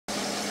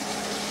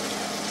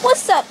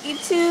What's up,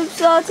 YouTube?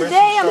 So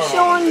today I'm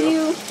showing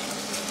you...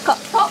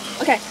 Oh,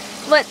 okay.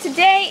 But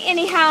today,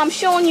 anyhow, I'm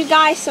showing you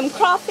guys some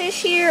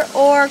crawfish here,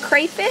 or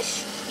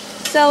crayfish.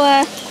 So,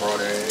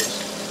 Crawdays.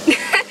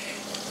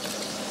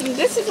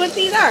 this is what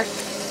these are.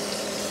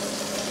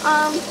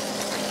 I'm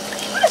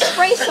gonna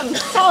spray some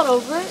salt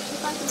over it,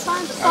 if I can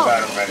find the salt. I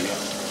got them ready.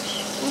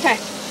 Okay.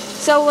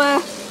 So,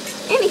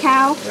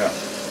 anyhow... Yeah.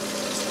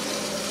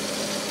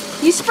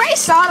 You spray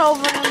salt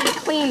over them and you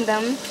clean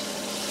them.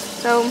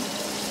 So...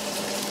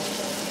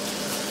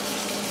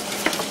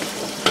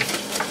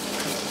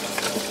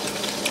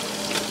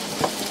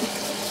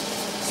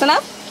 That's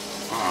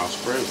enough? I'll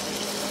spray it.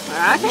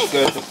 Okay. You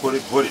said to put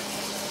it.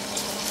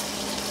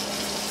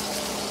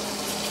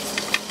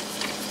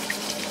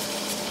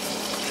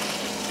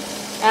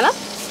 Enough?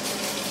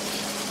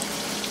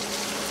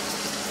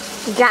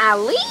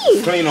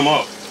 Golly! Clean them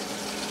up.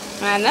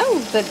 I know,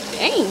 but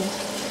dang.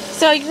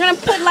 So you're gonna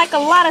put like a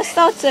lot of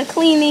salt to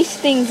clean these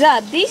things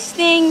up. These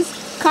things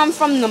come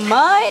from the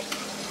mud,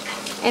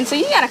 and so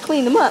you gotta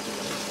clean them up.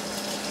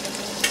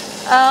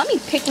 Let me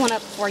pick one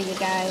up for you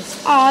guys.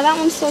 Oh, that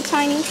one's so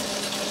tiny. You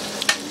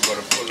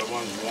gotta pull the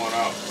ones you want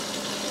out.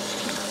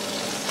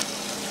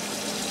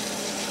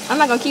 I'm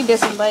not gonna keep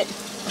this one, but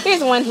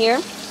here's one here.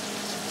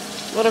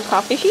 Little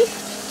crawfishy.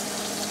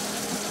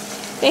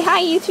 Say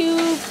hi,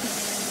 YouTube.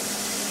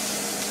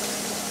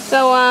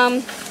 So,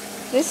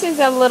 this is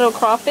a little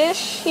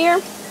crawfish here.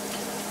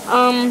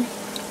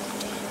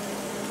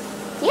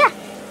 Yeah.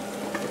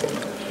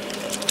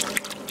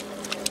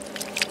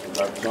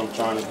 That's what I'm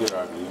trying to get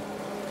out of you.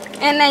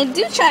 And I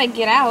do try to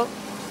get out.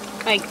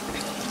 Like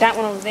that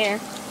one over there.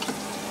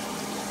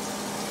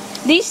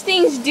 These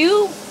things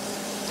do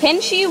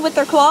pinch you with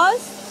their claws,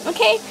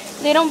 okay?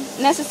 They don't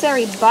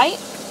necessarily bite.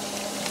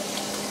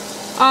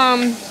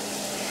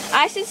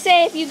 I should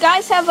say if you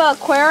guys have an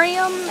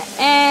aquarium,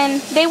 and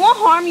they won't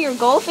harm your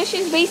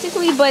goldfishes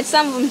basically, but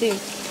some of them do.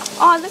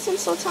 Oh, this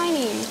one's so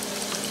tiny.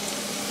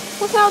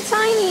 Look how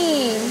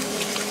tiny.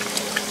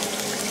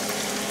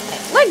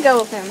 Let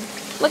go of him.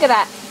 Look at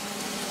that.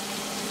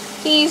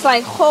 He's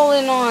like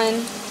holding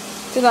on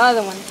to the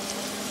other one.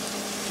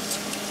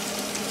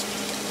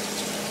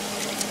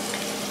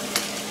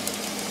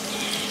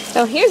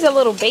 So here's a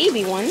little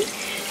baby one.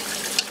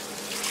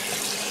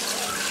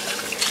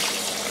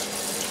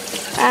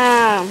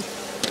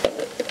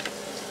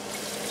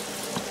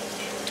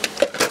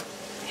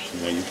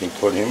 Yeah, you can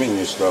put him in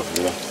your stuff,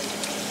 yeah.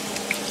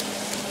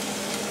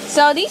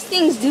 So these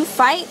things do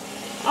fight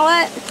a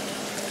lot.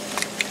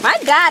 My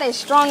dad is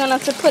strong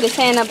enough to put his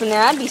hand up in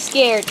there. I'd be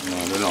scared.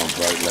 No, they don't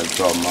bite like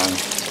y'all mine.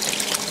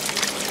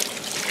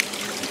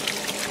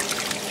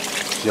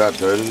 See how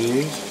dirty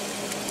these?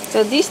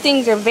 So these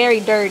things are very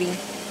dirty.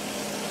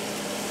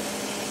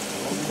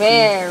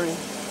 Very.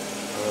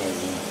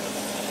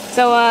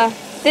 So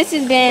this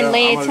has been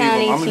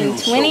Laytown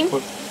 1820.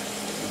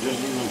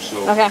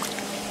 Okay.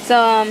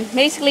 So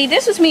basically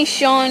this was me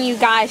showing you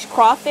guys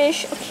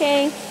crawfish,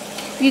 okay?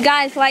 If you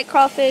guys like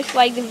crawfish,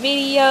 like the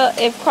video.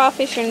 If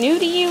crawfish are new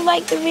to you,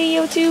 like the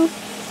video too.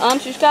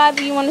 Subscribe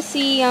if you want to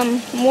see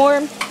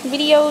more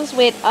videos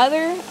with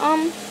other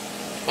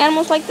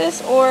animals like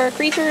this, or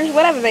creatures,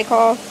 whatever they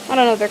call. I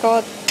don't know what they're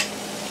called.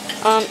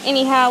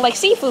 Anyhow, like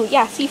seafood.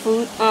 Yeah,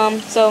 seafood.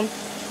 So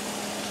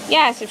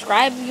yeah,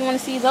 subscribe if you want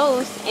to see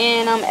those,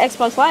 and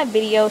Xbox Live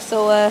videos.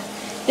 So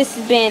this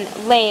has been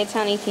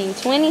Laytown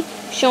 1820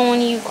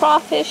 showing you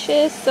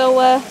crawfishes. So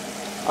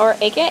or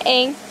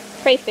AKA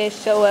crayfish.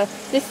 So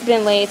this has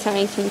been Laytown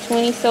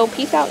 1820. So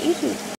peace out, YouTube.